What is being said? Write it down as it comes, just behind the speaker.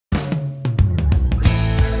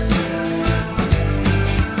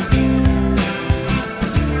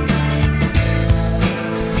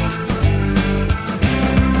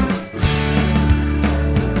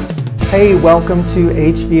Hey, welcome to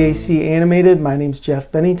HVAC Animated. My name's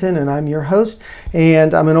Jeff Bennington and I'm your host,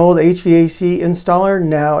 and I'm an old HVAC installer,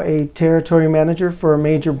 now a territory manager for a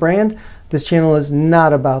major brand. This channel is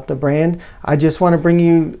not about the brand. I just want to bring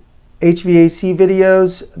you HVAC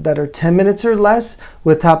videos that are 10 minutes or less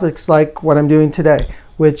with topics like what I'm doing today,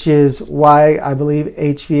 which is why I believe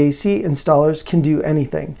HVAC installers can do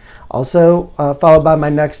anything. Also, followed by my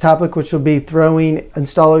next topic, which will be throwing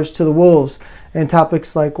installers to the wolves, and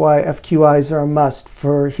topics like why FQIs are a must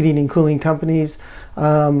for heating and cooling companies,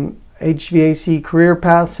 HVAC career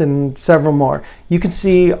paths, and several more. You can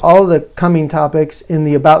see all the coming topics in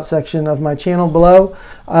the About section of my channel below.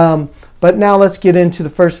 But now let's get into the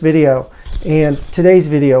first video. And today's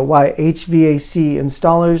video, why HVAC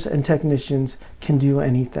installers and technicians can do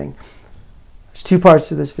anything. There's two parts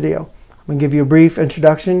to this video. I'm going to give you a brief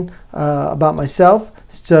introduction about myself,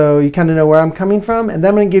 so you kind of know where I'm coming from, and then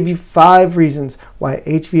I'm going to give you 5 reasons why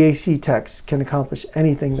HVAC techs can accomplish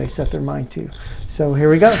anything they set their mind to. So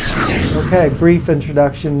here we go. Okay, brief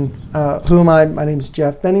introduction. Who am I? My name is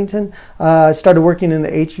Jeff Bennington. I started working in the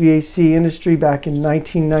HVAC industry back in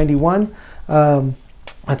 1991.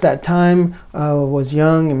 At that time, I was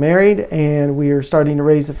young and married, and we were starting to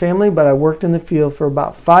raise a family, but I worked in the field for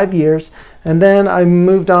about 5 years, and then I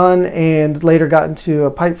moved on and later got into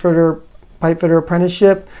a pipe fitter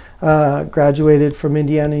apprenticeship, graduated from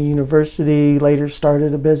Indiana University, later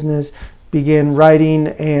started a business, began writing,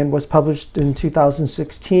 and was published in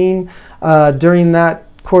 2016. During that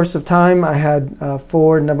course of time, I had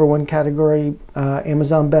 4 #1 category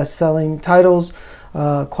Amazon best-selling titles,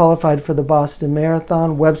 qualified for the Boston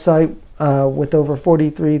Marathon, website with over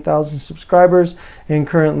 43,000 subscribers, and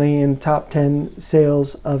currently in top 10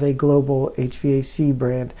 sales of a global HVAC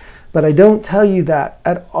brand. But I don't tell you that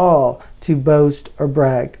at all to boast or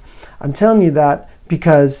brag. I'm telling you that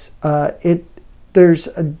because there's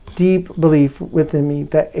a deep belief within me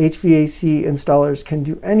that HVAC installers can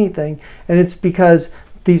do anything, and it's because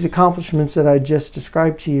these accomplishments that I just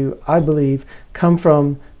described to you, I believe, come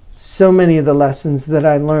from so many of the lessons that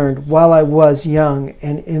I learned while I was young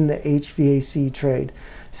and in the HVAC trade.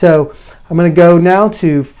 So I'm going to go now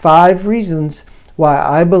to 5 reasons why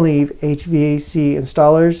I believe HVAC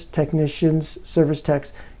installers, technicians, service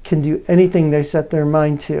techs can do anything they set their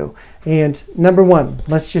mind to. And #1,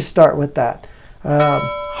 let's just start with that.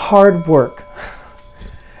 Hard work.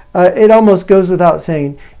 It almost goes without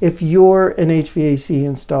saying, if you're an HVAC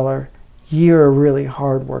installer, you're a really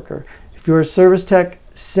hard worker. If you're a service tech,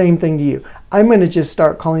 same thing to you. I'm going to just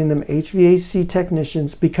start calling them HVAC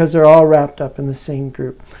technicians because they're all wrapped up in the same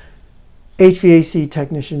group. HVAC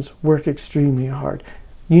technicians work extremely hard.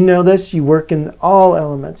 You know this, you work in all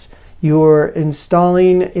elements. You're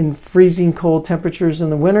installing in freezing cold temperatures in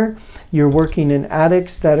the winter. You're working in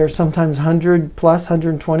attics that are sometimes 100 plus,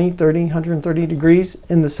 120, 30, 130 degrees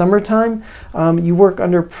in the summertime. You work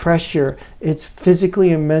under pressure. It's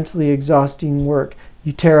physically and mentally exhausting work.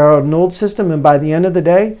 You tear out an old system, and by the end of the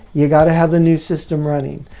day, you got to have the new system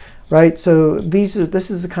running, right? So this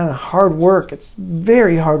is the kind of hard work. It's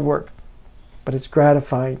very hard work, but it's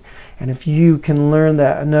gratifying. And if you can learn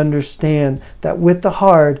that and understand that with the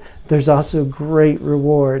hard, there's also great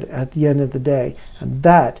reward at the end of the day. And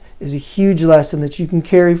that is a huge lesson that you can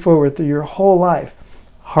carry forward through your whole life.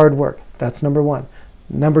 Hard work. That's #1.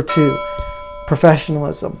 #2,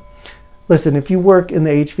 professionalism. Listen, if you work in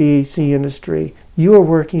the HVAC industry, you are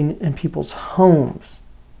working in people's homes.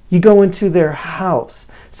 You go into their house.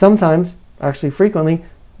 Sometimes, actually frequently,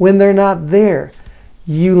 when they're not there.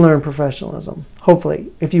 You learn professionalism,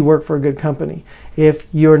 hopefully, if you work for a good company. If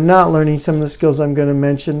you're not learning some of the skills I'm going to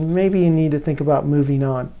mention, maybe you need to think about moving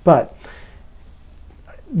on. But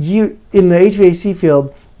you, in the HVAC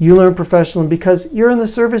field, you learn professionalism because you're in the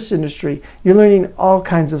service industry. You're learning all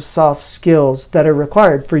kinds of soft skills that are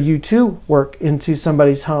required for you to work into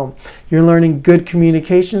somebody's home. You're learning good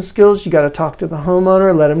communication skills. You got to talk to the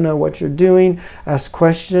homeowner, let them know what you're doing, ask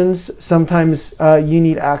questions. Sometimes you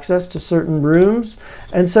need access to certain rooms,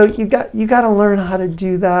 and so you got to learn how to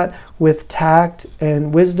do that with tact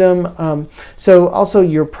and wisdom. So also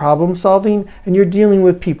your problem solving, and you're dealing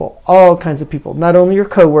with people, all kinds of people, not only your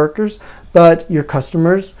coworkers, but your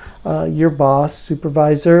customers, your boss,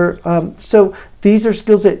 supervisor. So these are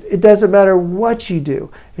skills that it doesn't matter what you do.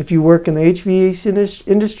 If you work in the HVAC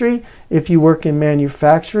industry, if you work in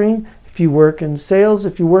manufacturing, if you work in sales,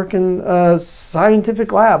 if you work in a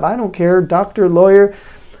scientific lab, I don't care, doctor, lawyer,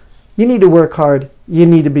 you need to work hard. You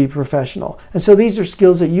need to be professional. And so these are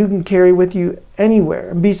skills that you can carry with you anywhere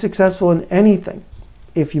and be successful in anything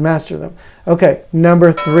if you master them. Okay,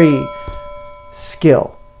 #3,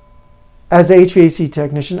 skill. As an HVAC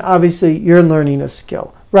technician, obviously you're learning a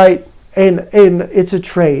skill, right? And it's a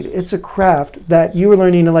trade, it's a craft that you are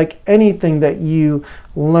learning. Like anything that you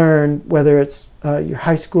learn, whether it's your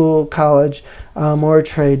high school, college, or a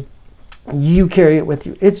trade, you carry it with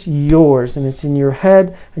you. It's yours and it's in your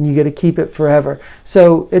head and you get to keep it forever.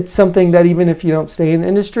 So it's something that even if you don't stay in the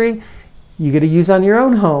industry, you get to use on your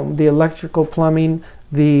own home. The electrical, plumbing,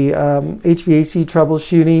 the HVAC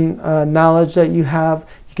troubleshooting knowledge that you have.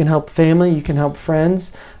 You can help family, you can help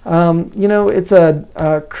friends. You know, it's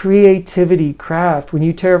a creativity craft. When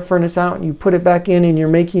you tear a furnace out and you put it back in and you're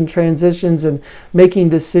making transitions and making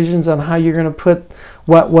decisions on how you're going to put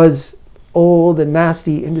what was old and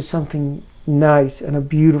nasty into something nice and a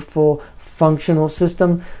beautiful functional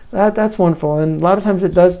system, that's wonderful. And a lot of times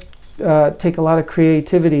it does take a lot of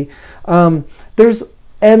creativity. There's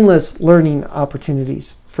endless learning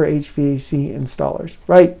opportunities for HVAC installers,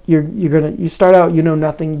 right? You start out, you know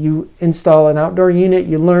nothing. You install an outdoor unit,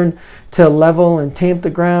 you learn to level and tamp the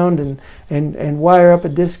ground and wire up a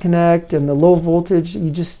disconnect and the low voltage. You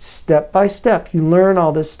just step by step, you learn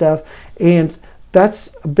all this stuff, and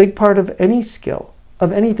that's a big part of any skill,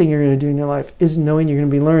 of anything you're going to do in your life, is knowing you're going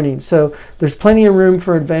to be learning. So there's plenty of room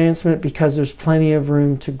for advancement because there's plenty of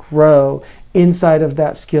room to grow inside of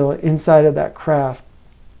that skill, inside of that craft.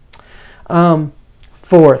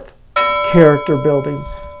 Fourth, character building.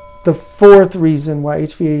 The fourth reason why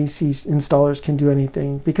HVAC installers can do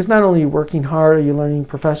anything, because not only are you working hard, are you learning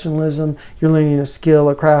professionalism, you're learning a skill,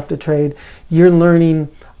 a craft, a trade, you're learning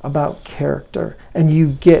about character, and you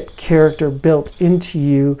get character built into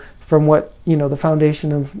you from what, you know, the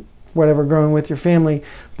foundation of whatever growing with your family.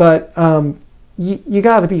 But you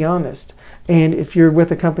got to be honest. And if you're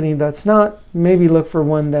with a company that's not, maybe look for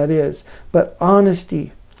one that is. But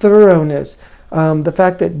honesty, thoroughness, the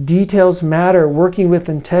fact that details matter, working with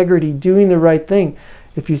integrity, doing the right thing.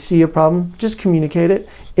 If you see a problem, just communicate it.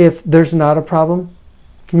 If there's not a problem,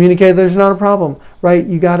 communicate there's not a problem, right?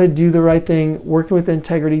 You got to do the right thing, working with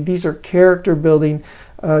integrity. These are character building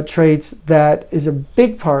traits that is a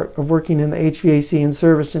big part of working in the HVAC and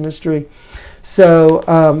service industry. So,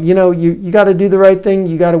 you know, you got to do the right thing.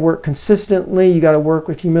 You got to work consistently. You got to work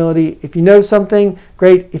with humility. If you know something,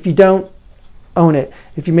 great. If you don't, own it.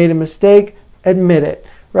 If you made a mistake, admit it,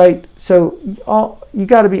 right? So you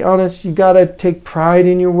got to be honest. You got to take pride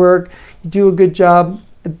in your work. You do a good job.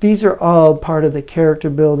 These are all part of the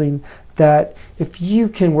character building that if you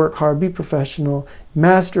can work hard, be professional,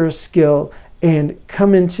 master a skill, and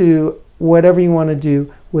come into whatever you want to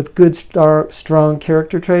do with good, strong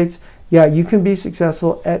character traits, yeah, you can be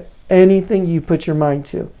successful at anything you put your mind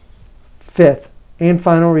to. Fifth and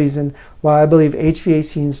final reason why I believe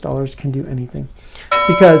HVAC installers can do anything,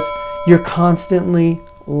 because you're constantly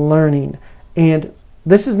learning. And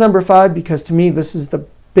this is number 5, because to me this is the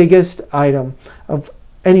biggest item of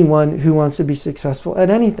anyone who wants to be successful at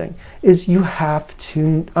anything, is you have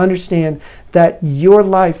to understand that your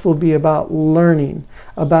life will be about learning,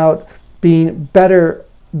 about being better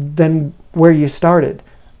than where you started,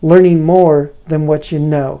 learning more than what you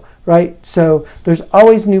know, right? So there's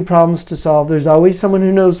always new problems to solve. There's always someone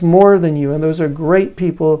who knows more than you, and those are great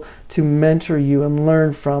people to mentor you and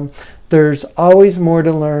learn from. There's always more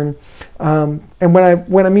to learn. And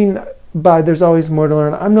when I mean by there's always more to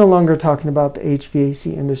learn, I'm no longer talking about the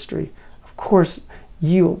HVAC industry. Of course,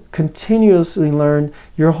 you continuously learn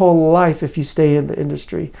your whole life if you stay in the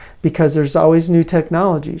industry, because there's always new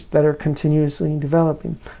technologies that are continuously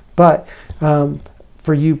developing. But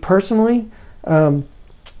for you personally,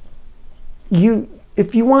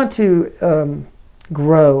 if you want to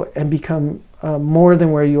grow and become more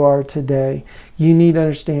than where you are today, you need to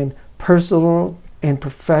understand personal and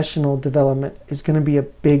professional development is going to be a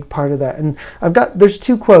big part of that. And there's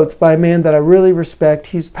 2 quotes by a man that I really respect.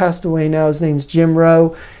 He's passed away now. His name's Jim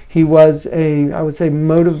Rowe. He was I would say,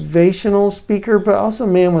 motivational speaker, but also a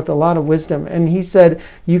man with a lot of wisdom. And he said,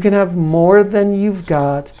 you can have more than you've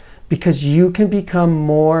got because you can become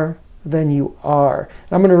more than you are.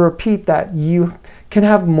 And I'm going to repeat that. You can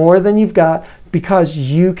have more than you've got because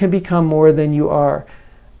you can become more than you are.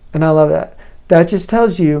 And I love that. That just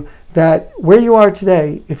tells you that where you are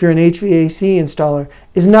today, if you're an HVAC installer,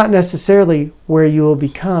 is not necessarily where you will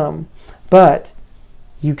become, but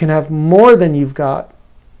you can have more than you've got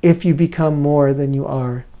if you become more than you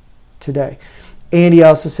are today. And he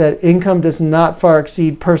also said, income does not far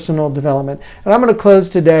exceed personal development. And I'm going to close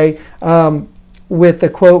today with a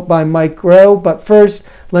quote by Mike Rowe, but first,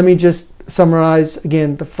 let me just summarize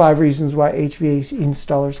again the 5 reasons why HVAC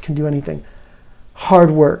installers can do anything.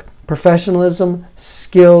 Hard work, professionalism,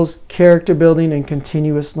 skills, character building, and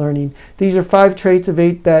continuous learning. These are 5 traits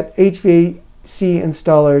that HVAC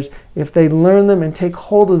installers, if they learn them and take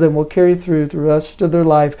hold of them, will carry through the rest of their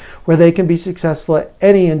life where they can be successful at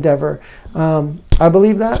any endeavor. I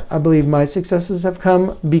believe that. I believe my successes have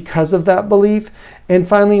come because of that belief. And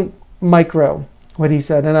finally, micro, what he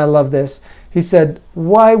said, and I love this. He said,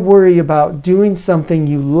 why worry about doing something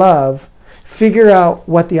you love? Figure out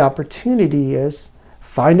what the opportunity is,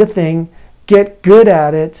 find a thing, get good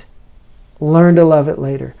at it, learn to love it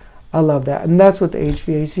later. I love that. And that's what the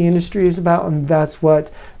HVAC industry is about, and that's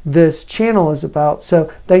what this channel is about.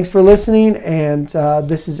 So thanks for listening, and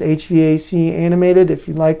this is HVAC Animated. If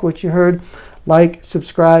you like what you heard, like,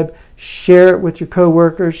 subscribe, share it with your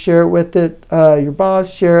coworkers, share it with your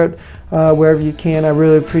boss, share it wherever you can. I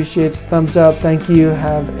really appreciate the thumbs up. Thank you.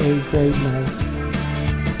 Have a great night.